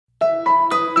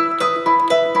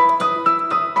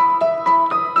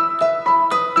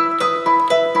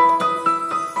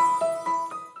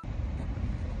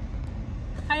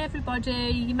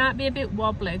everybody. You might be a bit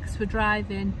wobbly because we're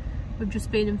driving. We've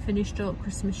just been and finished up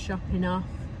Christmas shopping off.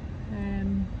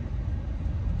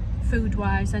 Food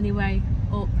wise anyway,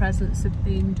 all presents have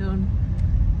been done.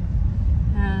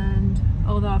 And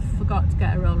although I forgot to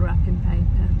get a roll wrapping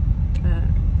paper, but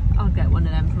I'll get one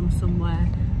of them from somewhere.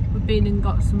 We've been and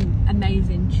got some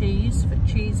amazing cheese for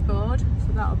cheese board,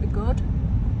 so that'll be good.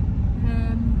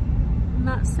 And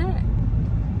that's it.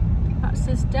 That's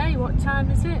this day. What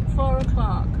time is it? 4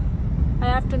 o'clock. I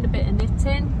have done a bit of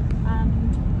knitting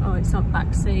and, oh, it's on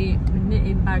back seat, my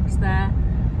knitting bag's there.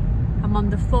 I'm on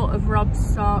the foot of Rob's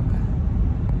sock,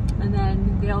 and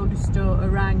then the oldest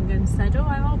daughter rang and said, oh,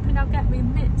 I'm hoping I'll get me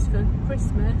mitts for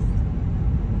Christmas.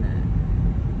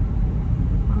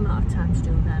 I'll not have time to do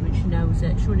them, and she knows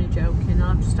it. She's only joking.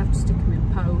 I'll just have to stick them in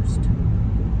post.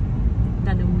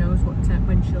 Then who knows what time,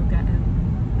 when she'll get them.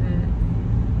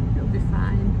 It'll be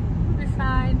fine. It'll be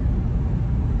fine.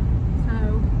 So,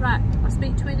 right, I'll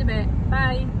speak to you in a bit.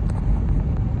 Bye.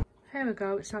 Here we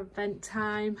go, it's Advent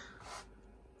time.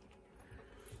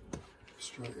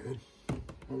 Straight in.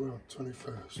 We're on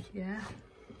 21st. Yeah.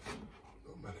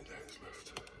 Not many days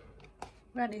left.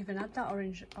 We hadn't even had that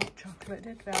orange hot chocolate,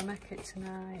 did we? I'll make it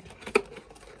tonight.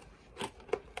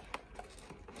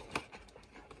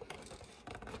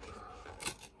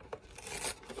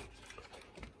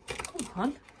 Come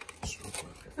on.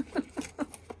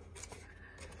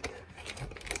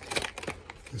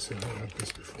 This is, I had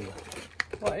this before.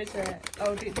 What is it?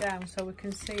 Hold it down so we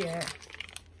can see it.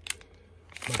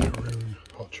 Macaroon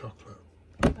hot chocolate.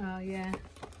 Oh yeah.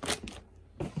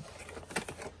 A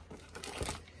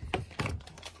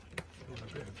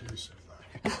bit abusive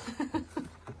that.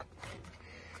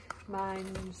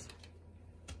 Mine's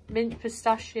mint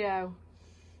pistachio.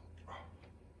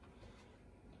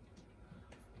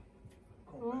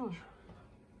 Oh,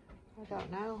 I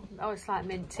don't know. Oh, it's like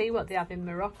mint tea, what they have in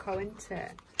Morocco, isn't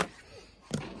it?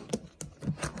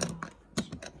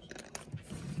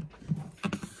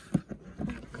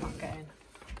 Can't get in.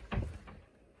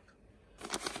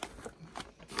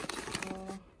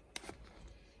 Oh,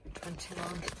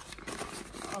 21.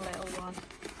 A little one.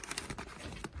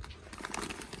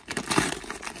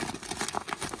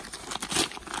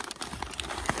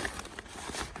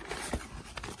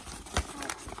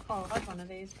 Oh, I've had one of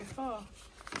these before.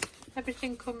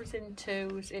 Everything comes in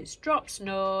twos. It's drop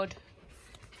snowed,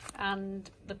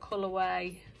 and the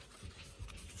colourway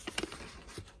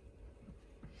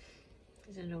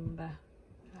is a number.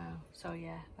 Oh, so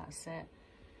yeah, that's it.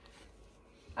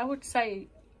 I would say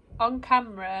on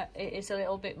camera it is a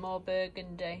little bit more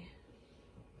burgundy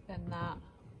than that,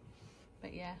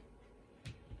 but yeah.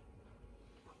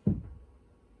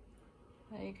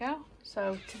 There you go.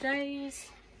 So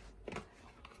today's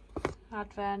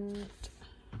Advent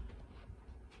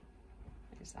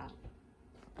is that.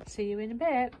 See you in a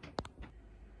bit.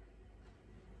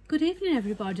 Good evening,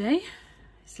 everybody.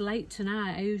 It's late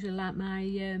tonight. I usually like my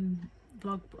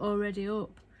vlog already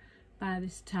up by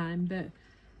this time, but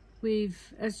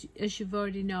we've, as you've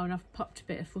already known, I've popped a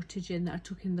bit of footage in that I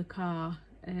took in the car.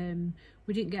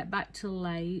 We didn't get back till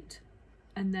late,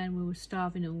 and then we were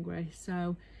starving hungry,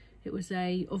 so it was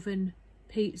a oven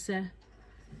pizza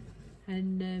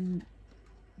and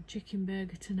chicken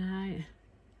burger tonight.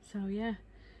 So yeah,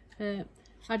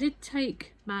 I did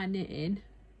take my knitting.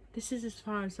 This is as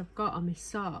far as I've got on my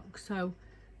sock, so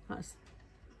that's,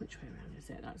 which way around is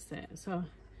it? That's it. So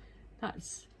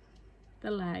that's the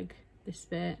leg, this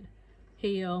bit,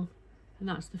 heel, and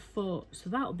that's the foot. So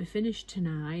that'll be finished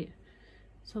tonight,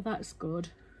 so that's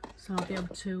good. So I'll be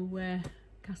able to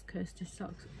cast Kirsty's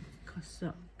socks,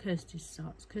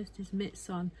 Kirsty's mitts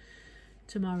on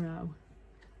tomorrow.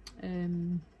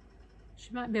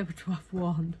 She might be able to have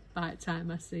one by the time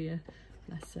I see her,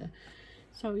 bless her.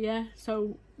 So yeah,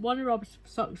 so one of Rob's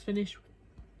socks finished,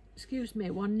 excuse me,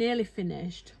 one nearly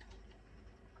finished.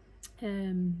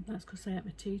 That's because I ate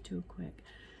my tea too quick.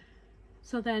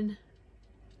 So then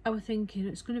I was thinking,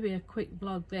 it's going to be a quick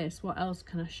vlog this, what else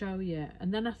can I show you?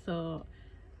 And then I thought,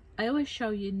 I always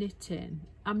show you knitting.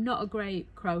 I'm not a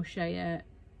great crocheter.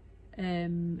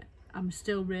 I'm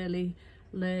still really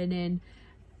learning,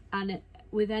 and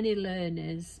with any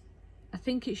learners, I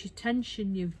think it's your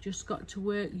tension you've just got to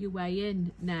work your way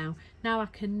in now. Now I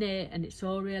can knit and it's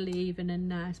all really even and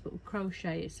nice, but with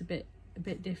crochet it's a bit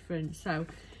different. So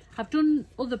I've done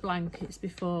other blankets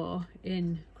before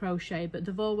in crochet, but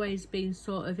they've always been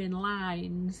sort of in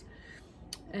lines,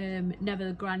 never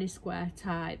the granny square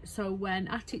type. So when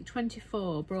Attic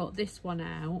 24 brought this one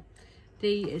out,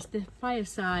 it's the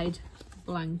fireside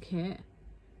blanket,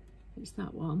 it's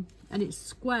that one, and it's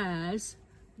squares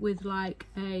with like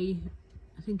a,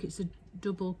 I think it's a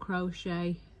double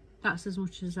crochet That's as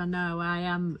much as I know. I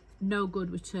am no good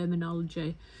with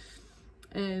terminology.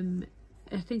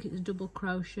 I think it's a double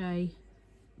crochet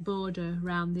border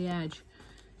around the edge.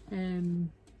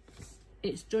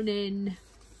 It's done in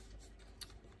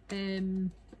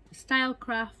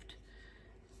Stylecraft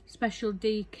Special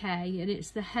DK, and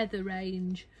it's the Heather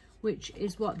range, which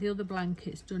is what the other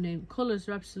blanket's done in. Colours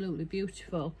are absolutely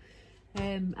beautiful.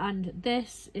 And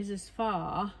this is as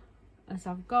far as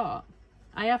I've got.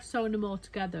 I have sewn them all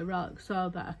together, right, so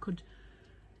that I could.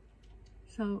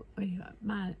 So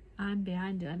I'm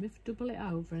behind it. Let me double it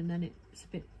over, and then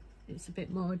it's a bit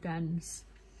more dense.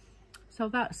 So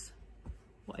that's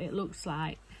what it looks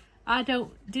like. I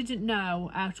didn't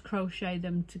know how to crochet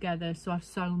them together, so I've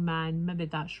sewn mine. Maybe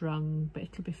that's wrong, but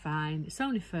it'll be fine. It's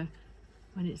only for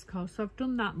when it's cold, so I've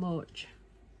done that much.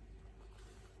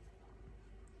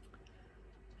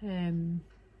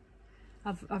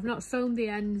 I've not sewn the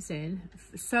ends in,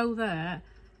 so that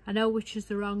I know which is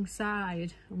the wrong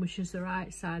side and which is the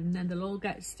right side, and then they'll all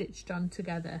get stitched on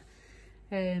together.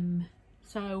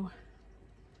 So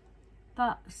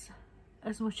that's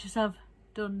as much as I've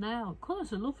done now.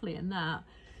 Colours are lovely in that.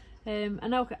 And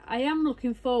I am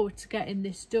looking forward to getting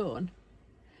this done.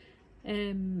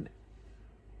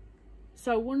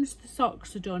 So once the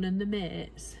socks are done and the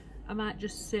mitts, I might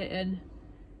just sit and,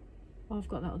 oh, I've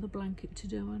got that other blanket to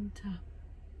do, haven't I?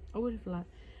 I would have liked,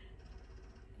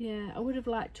 yeah, I would have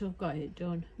liked to have got it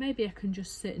done. Maybe I can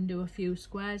just sit and do a few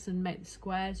squares and make the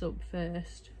squares up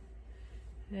first.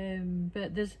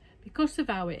 But because of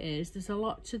how it is, there's a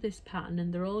lot to this pattern,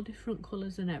 and they're all different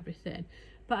colours and everything.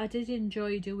 But I did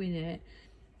enjoy doing it.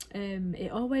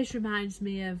 It always reminds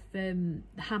me of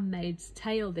Handmaid's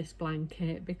Tale, this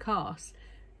blanket, because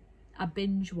I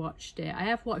binge watched it. I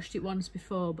have watched it once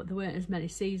before, but there weren't as many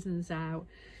seasons out.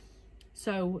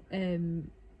 So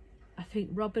I think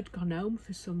Rob had gone home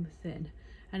for something,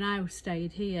 and I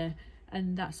stayed here,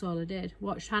 and that's all I did.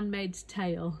 Watched Handmaid's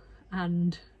Tale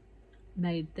and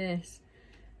made this.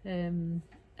 And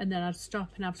then I'd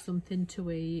stop and have something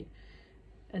to eat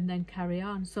and then carry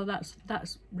on. So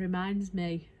that's reminds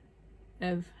me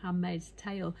of Handmaid's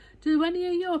Tale. Do any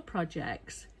of your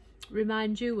projects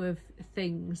remind you of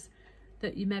things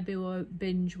that you maybe were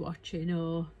binge watching,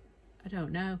 or I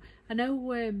don't know? I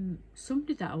know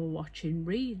somebody that I was watching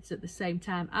reads at the same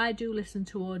time. I do listen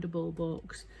to Audible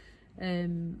books,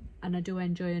 and I do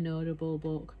enjoy an Audible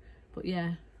book. But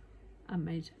yeah, I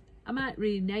might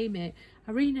rename it.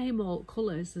 I rename all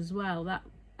colours as well. That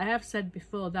I have said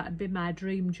before, that'd be my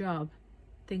dream job,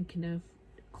 thinking of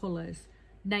colours,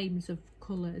 names of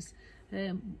colours.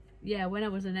 Yeah, when I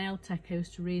was a nail tech, I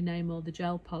used to rename all the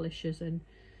gel polishers and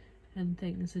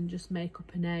things, and just make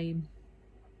up a name.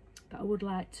 But I would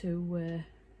like to,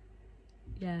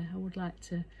 yeah, I would like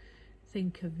to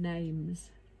think of names.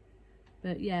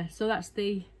 But yeah, so that's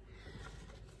the.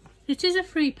 It is a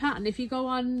free pattern. If you go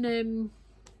on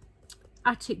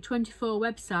Attic 24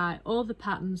 website, all the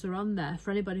patterns are on there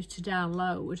for anybody to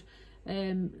download.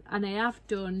 And I have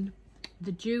done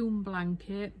the June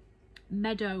blanket,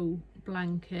 Meadow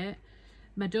blanket.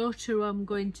 My daughter, I'm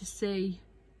going to see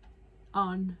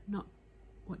on, not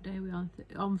what day are we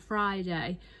on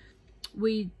Friday.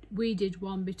 We did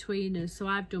one between us, so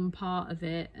I've done part of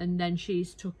it, and then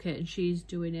she's took it and she's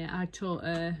doing it. I taught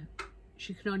her,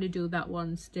 she can only do that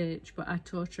one stitch, but I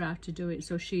taught her how to do it,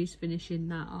 so she's finishing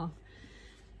that off.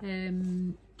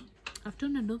 I've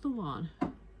done another one,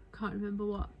 can't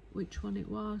remember which one it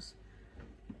was.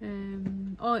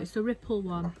 Oh, it's the Ripple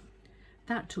one.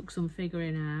 That took some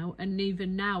figuring out, and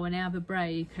even now when I have a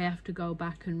break I have to go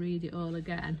back and read it all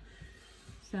again.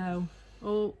 So,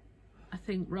 oh, I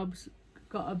think Rob's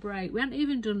got a break. We haven't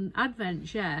even done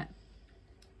Advent yet,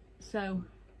 so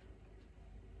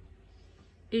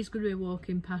he's going to be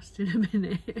walking past in a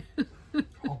minute.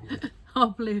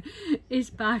 Hobbling. His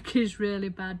back is really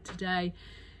bad today.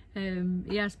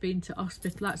 He has been to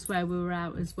hospital. That's where we were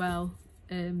out as well.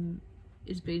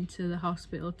 He's been to the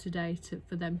hospital today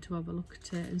for them to have a look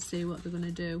at it and see what they're going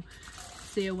to do,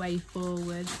 see a way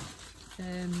forward.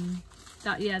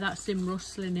 That's him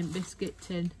rustling in biscuit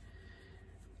tin,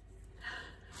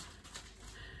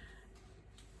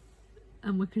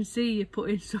 and we can see you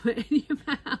putting something in your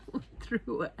mouth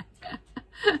through it.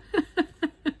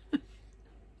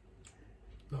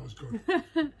 That was good.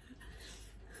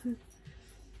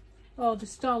 Oh, the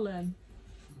Stollen.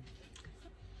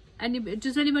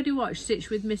 Does anybody watch Stitch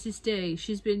with Mrs D?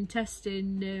 She's been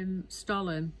testing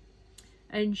Stollen,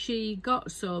 and she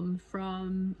got some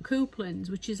from Coupland's,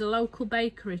 which is a local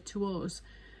bakery to us,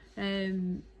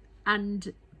 and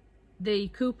the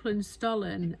Coupland's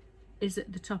Stollen is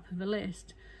at the top of the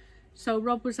list. So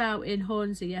Rob was out in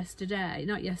Hornsey yesterday,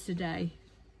 not yesterday,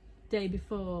 day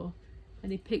before,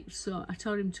 and he picked some. I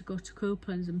told him to go to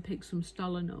Coupons and pick some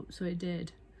Stollen up, so he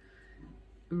did.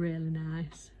 Really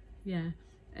nice, yeah.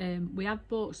 We have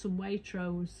bought some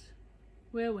Waitrose.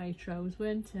 We're Waitrose,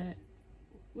 weren't it?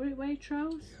 Were it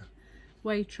Waitrose? Yeah.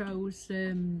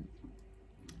 Waitrose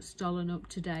Stollen up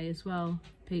today as well,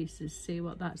 pieces, see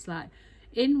what that's like.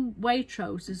 In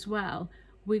Waitrose as well,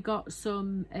 we got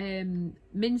some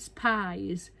mince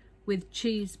pies with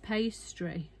cheese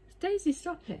pastry. Daisy,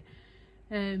 stop it.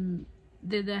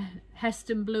 They're the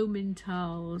Heston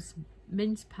Blumenthal's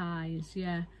mince pies,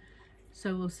 yeah.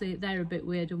 So we'll see. They're a bit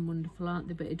weird and wonderful, aren't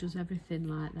they? But it does everything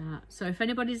like that. So if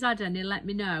anybody's had any, let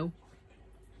me know.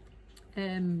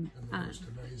 And the most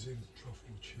amazing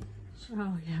truffle cheese.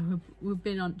 Oh yeah, we've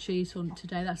been on cheese hunt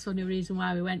today. That's the only reason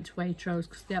why we went to Waitrose,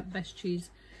 because they have the best cheese.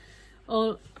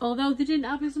 Although they didn't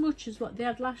have as much as what they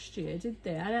had last year, did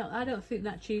they? I don't think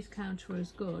that cheese counter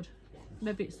was good.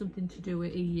 Maybe it's something to do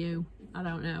with EU. I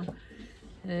don't know.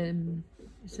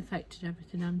 It's affected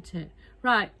everything, hasn't it?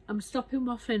 Right, I'm stopping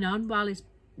waffling on while he's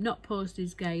not paused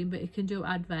his game, but he can do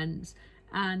advents.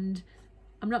 And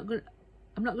I'm not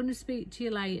going to speak to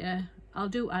you later. I'll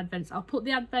do advents. I'll put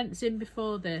the advents in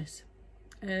before this.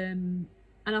 And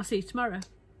I'll see you tomorrow.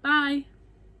 Bye.